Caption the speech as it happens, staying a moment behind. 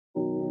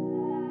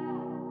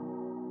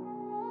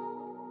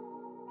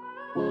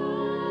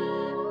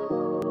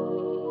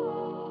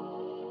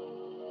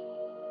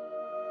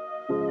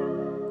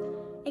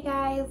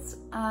guys,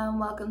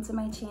 welcome to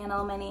my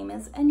channel. My name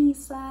is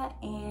Anissa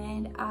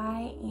and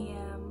I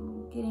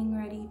am getting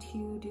ready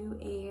to do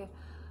a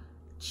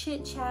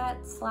chit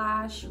chat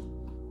slash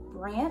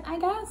rant, I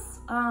guess,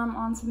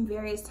 on some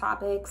various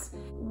topics.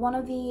 One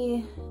of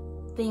the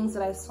things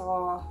that I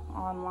saw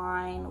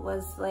online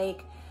was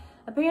like,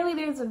 apparently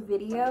there's a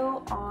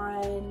video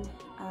on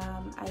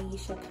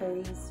Ayesha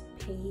Curry's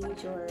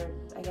page, or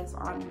I guess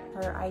on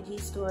her IG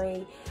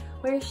story,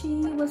 where she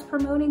was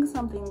promoting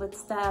something with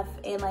Steph,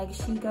 and like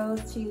she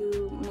goes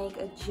to make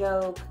a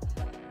joke,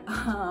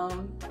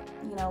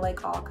 you know,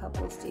 like all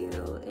couples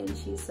do, and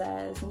she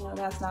says, you know,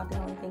 that's not the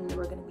only thing that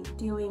we're going to be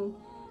doing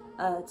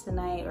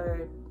tonight,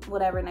 or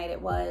whatever night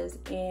it was,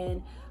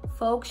 and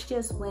folks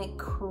just went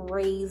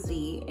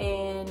crazy,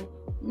 and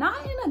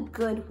not in a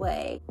good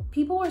way.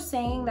 People were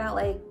saying that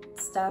like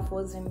Steph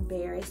was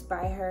embarrassed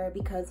by her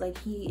because like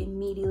he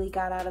immediately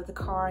got out of the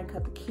car and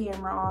cut the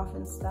camera off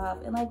and stuff,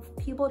 and like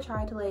people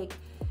tried to like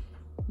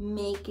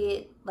make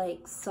it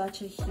like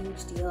such a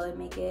huge deal and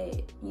make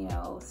it, you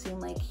know, seem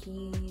like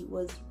he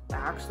was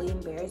actually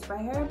embarrassed by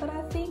her. But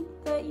I think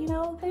that, you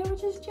know, they were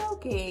just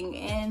joking,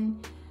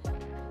 and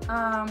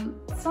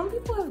some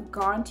people have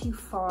gone too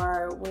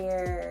far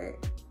where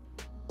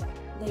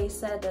they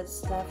said that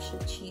Steph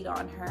should cheat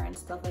on her and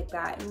stuff like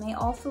that. And they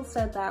also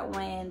said that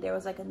when there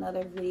was like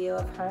another video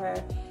of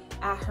her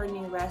at her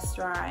new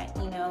restaurant,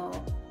 you know,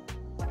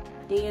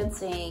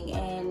 dancing,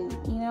 and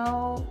you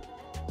know,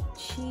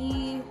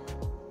 she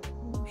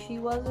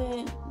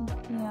wasn't,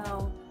 you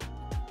know,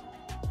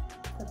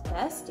 the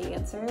best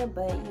dancer,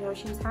 but you know,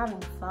 she was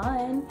having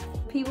fun.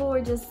 People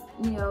were just,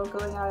 you know,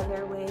 going out of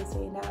their way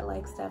saying that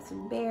like Steph's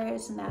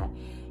embarrassed and that,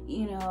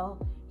 you know,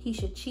 he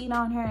should cheat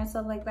on her and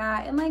stuff like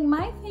that. And like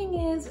my thing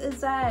is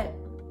that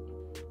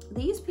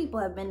these people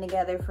have been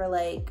together for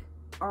like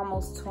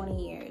almost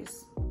 20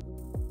 years.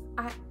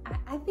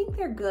 I think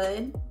they're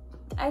good.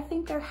 I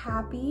think they're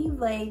happy.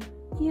 Like,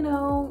 you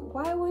know,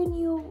 why wouldn't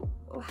you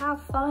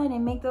have fun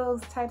and make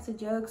those types of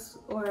jokes,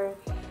 or,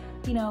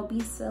 you know,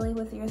 be silly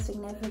with your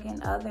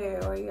significant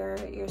other or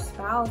your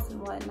spouse and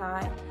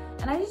whatnot?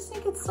 And I just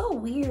think it's so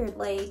weird,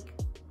 like,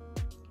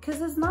 because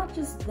it's not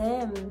just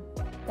them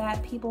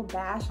that people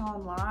bash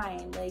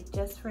online, like,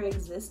 just for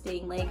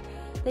existing. Like,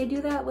 they do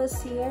that with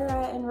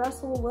Sierra and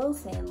Russell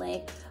Wilson.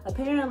 Like,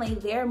 apparently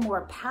they're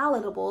more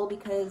palatable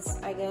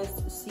because I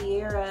guess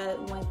Sierra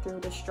went through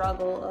the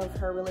struggle of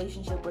her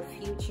relationship with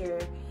Future,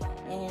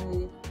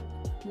 and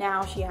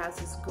now she has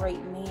this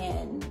great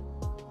man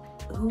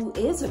who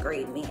is a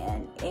great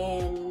man.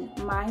 And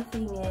my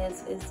thing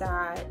is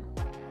that,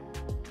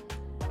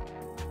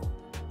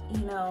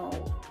 you know,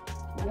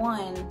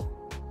 one,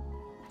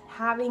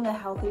 having a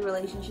healthy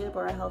relationship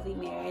or a healthy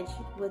marriage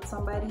with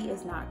somebody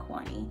is not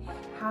corny.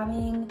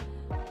 Having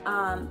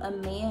a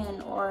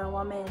man or a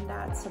woman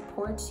that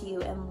supports you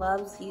and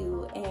loves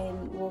you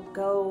and will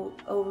go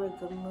over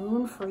the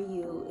moon for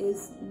you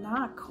is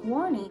not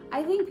corny.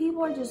 I think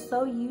people are just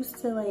so used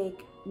to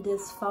like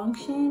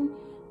dysfunction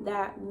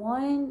that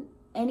one,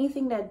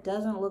 anything that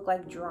doesn't look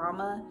like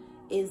drama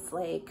is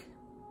like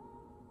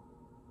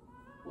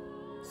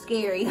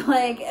scary,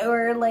 like,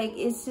 or like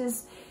it's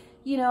just,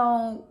 you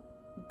know,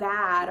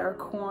 bad or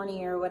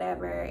corny or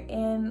whatever.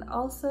 And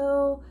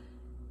also,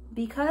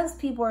 because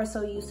people are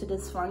so used to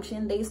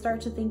dysfunction, they start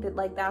to think that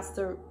like that's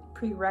the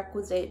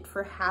prerequisite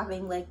for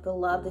having like the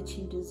love that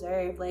you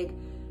deserve. Like,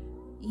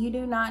 you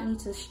do not need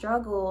to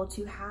struggle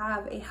to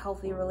have a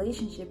healthy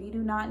relationship. You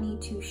do not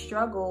need to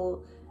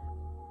struggle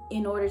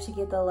in order to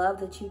get the love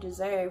that you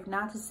deserve.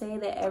 Not to say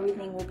that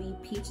everything will be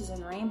peaches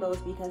and rainbows,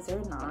 because they're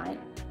not.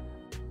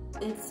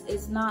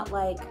 It's not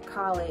like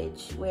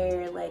college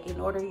where like in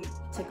order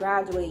to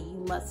graduate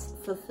you must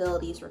fulfill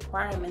these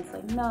requirements.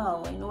 Like,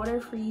 no, in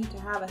order for you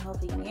to have a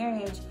healthy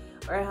marriage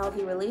or a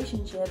healthy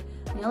relationship,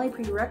 the only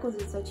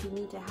prerequisites that you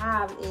need to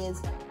have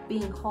is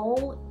being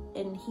whole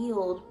and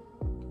healed,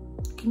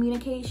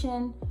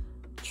 communication,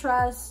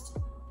 trust,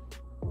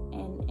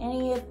 and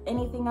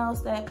anything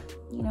else that,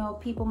 you know,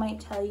 people might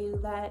tell you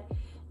that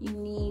you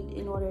need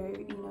in order,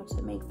 you know,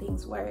 to make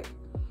things work.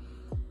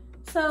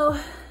 So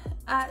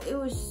it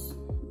was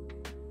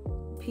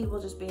people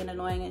just being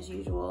annoying as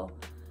usual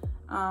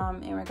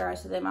in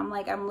regards to them. I'm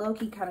like, I'm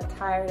low-key kind of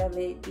tired of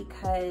it,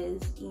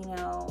 because, you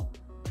know,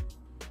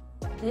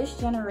 this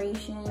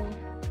generation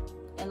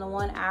and the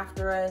one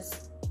after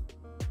us,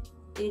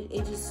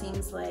 it just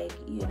seems like,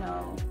 you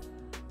know,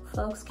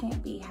 folks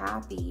can't be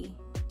happy,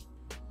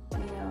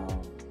 you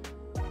know,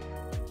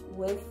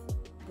 with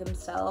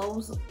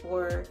themselves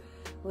or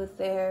with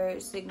their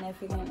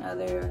significant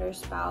other or their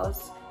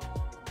spouse,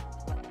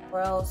 or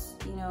else,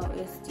 you know,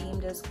 it's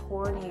deemed as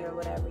corny or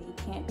whatever. You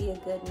can't be a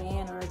good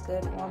man or a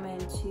good woman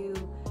to,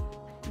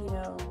 you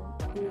know,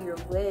 who you're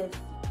with,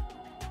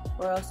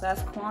 or else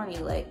that's corny.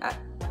 Like, I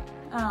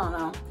don't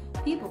know,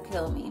 people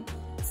kill me.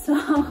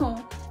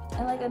 So,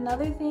 and like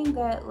another thing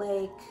that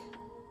like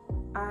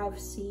I've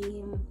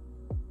seen,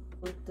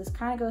 this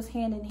kind of goes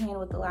hand in hand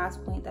with the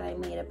last point that I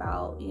made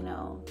about, you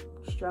know,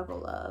 struggle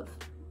love,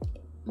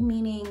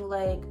 meaning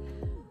like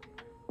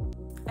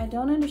I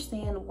don't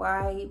understand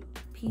why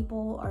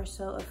people are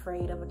so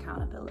afraid of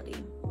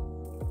accountability.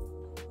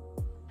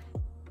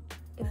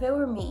 If it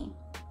were me,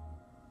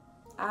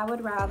 I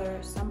would rather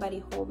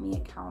somebody hold me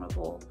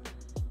accountable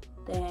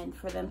than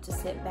for them to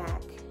sit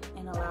back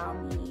and allow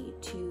me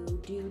to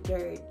do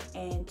dirt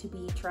and to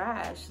be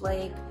trash.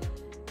 Like,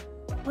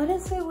 what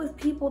is it with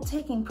people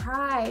taking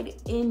pride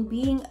in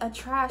being a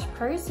trash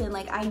person?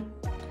 Like, I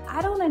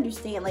don't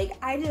understand. Like,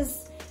 I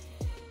just,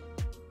 you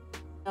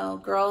know,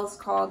 girls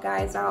call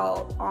guys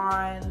out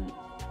on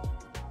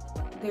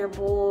their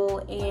bull,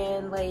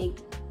 and like,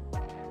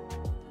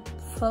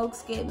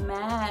 folks get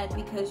mad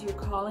because you're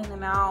calling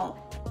them out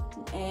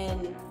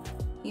and,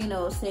 you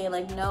know, saying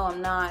like, no,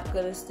 I'm not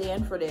gonna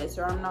stand for this,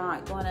 or I'm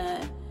not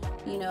gonna,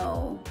 you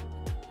know,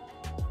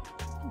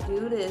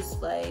 do this.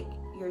 Like,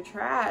 you're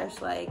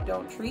trash. Like,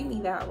 don't treat me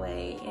that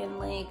way. And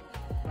like,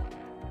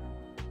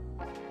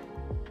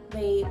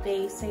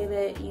 they say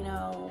that, you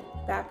know,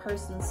 that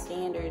person's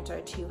standards are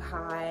too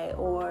high,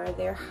 or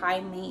they're high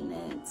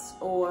maintenance,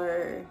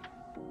 or,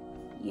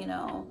 you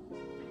know,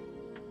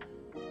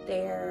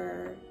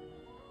 they're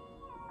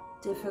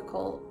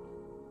difficult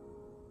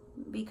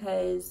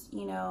because,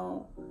 you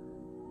know,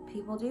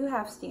 people do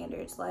have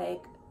standards.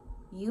 Like,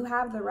 you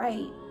have the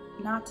right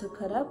not to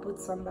put up with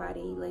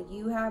somebody. Like,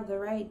 you have the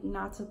right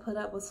not to put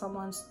up with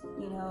someone's,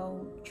 you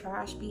know,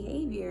 trash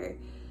behavior.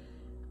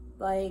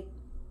 Like,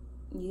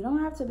 you don't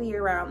have to be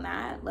around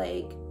that.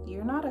 Like,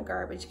 you're not a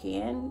garbage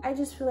can. I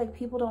just feel like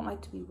people don't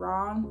like to be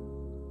wrong,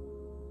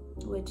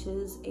 which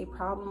is a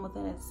problem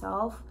within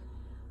itself.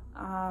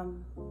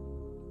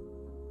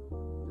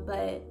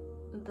 But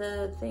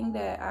the thing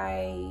that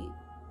I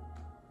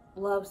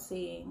love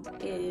seeing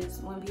is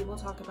when people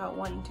talk about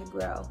wanting to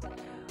grow,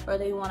 or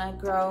they want to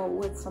grow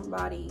with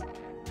somebody,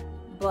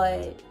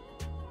 but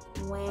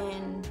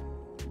when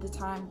the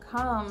time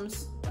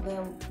comes,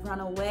 they'll run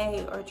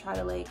away or try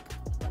to like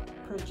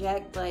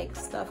project like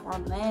stuff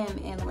on them,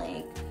 and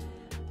like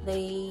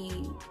they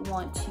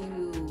want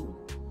to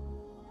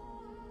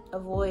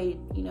avoid,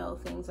 you know,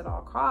 things at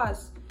all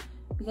costs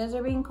because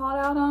they're being called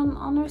out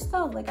on their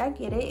stuff. Like, I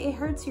get it. It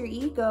hurts your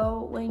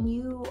ego when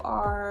you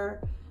are,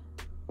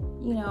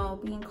 you know,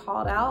 being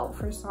called out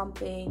for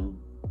something,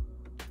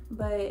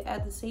 but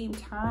at the same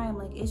time,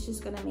 like, it's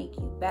just gonna make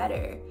you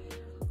better.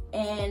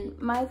 And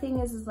my thing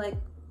is like,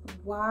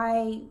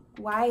 why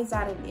is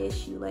that an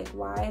issue? Like,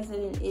 why is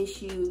it an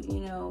issue,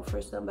 you know,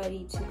 for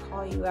somebody to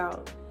call you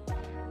out?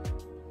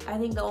 I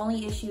think the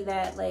only issue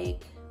that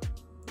like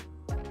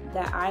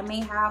that I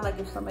may have, like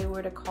if somebody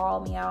were to call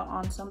me out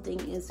on something,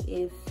 is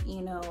if,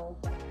 you know,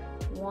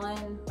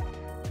 one,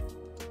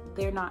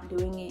 they're not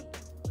doing it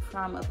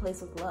from a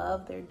place of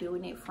love. They're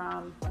doing it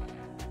from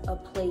a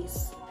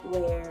place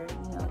where,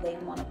 you know, they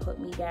want to put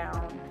me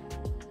down,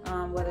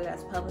 whether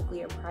that's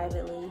publicly or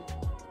privately.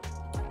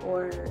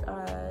 Or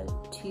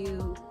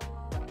two,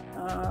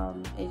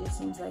 it just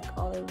seems like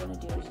all they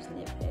want to do is just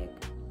nitpick,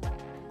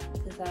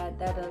 because that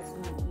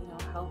doesn't, you know,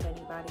 help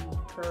anybody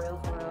for real.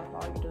 If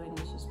all you're doing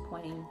is just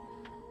pointing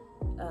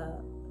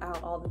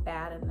out all the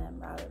bad in them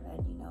rather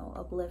than, you know,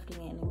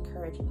 uplifting and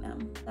encouraging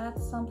them.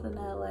 That's something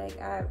that like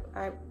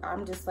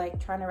I'm just like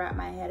trying to wrap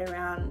my head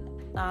around,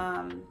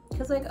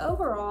 because like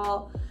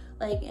overall,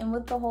 like, and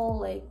with the whole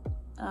like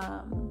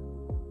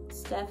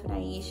Steph and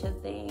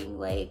Aisha thing,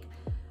 like,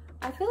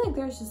 I feel like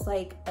there's just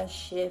like a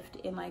shift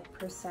in like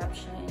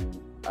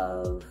perception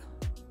of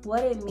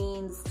what it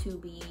means to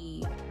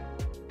be,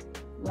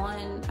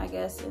 one, I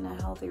guess, in a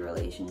healthy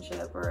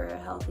relationship or a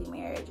healthy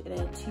marriage, and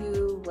then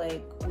two,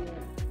 like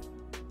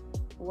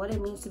what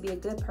it means to be a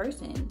good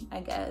person, I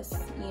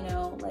guess. You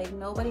know, like,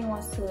 nobody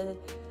wants to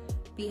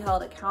be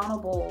held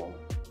accountable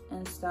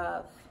and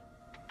stuff,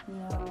 you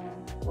know,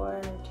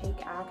 or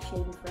take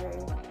action for,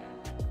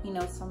 you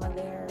know, some of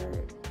their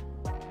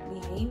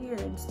behavior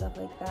and stuff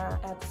like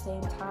that. At the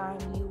same time,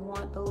 you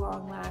want the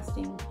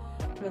long-lasting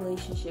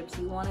relationships.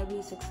 You want to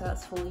be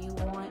successful. You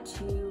want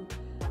to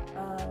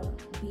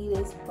be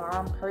this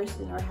bomb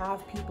person, or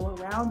have people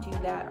around you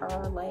that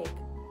are like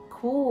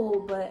cool,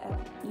 but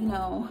you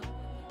know,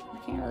 you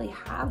can't really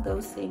have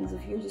those things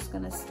if you're just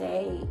gonna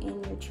stay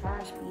in your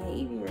trash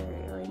behavior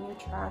or in your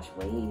trash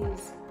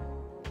ways,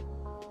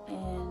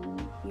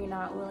 and you're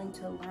not willing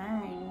to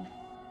learn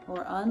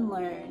or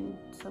unlearn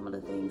some of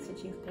the things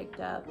that you've picked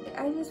up.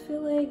 I just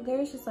feel like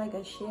there's just like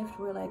a shift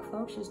where like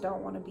folks just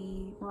don't want to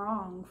be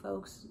wrong.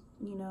 Folks,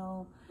 you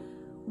know,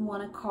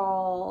 want to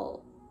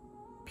call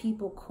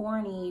people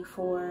corny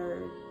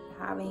for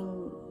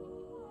having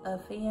a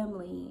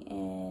family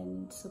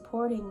and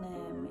supporting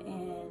them,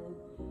 and,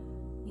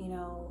 you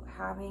know,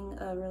 having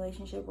a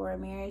relationship or a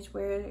marriage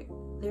where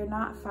they're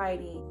not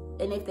fighting.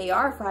 And if they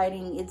are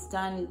fighting, it's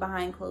done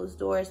behind closed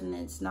doors, and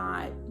it's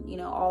not, you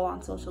know, all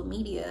on social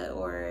media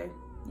or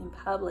in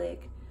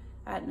public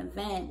at an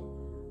event.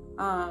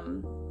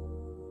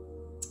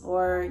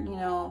 Or, you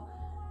know,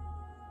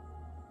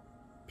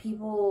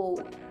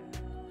 people,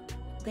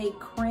 they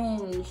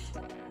cringe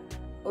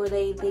or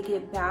they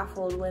get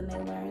baffled when they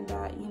learn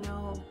that, you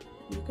know,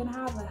 you can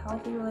have a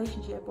healthy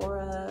relationship or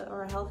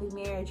a healthy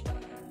marriage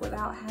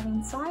without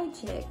having side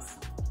chicks.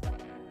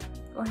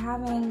 or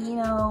having, you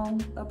know,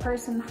 a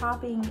person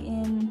hopping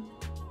in,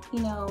 you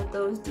know,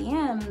 those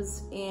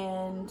DMs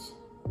and,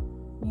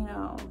 you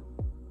know,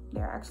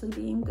 they're actually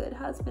being good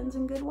husbands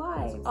and good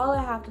wives. All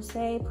I have to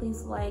say,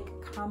 please like,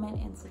 comment,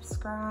 and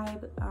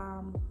subscribe.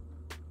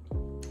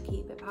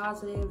 Keep it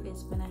positive.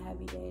 It's been a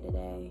heavy day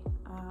today.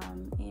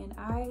 And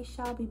I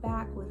shall be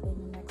back within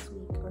the next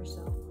week or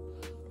so.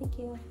 Thank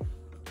you.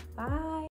 Bye.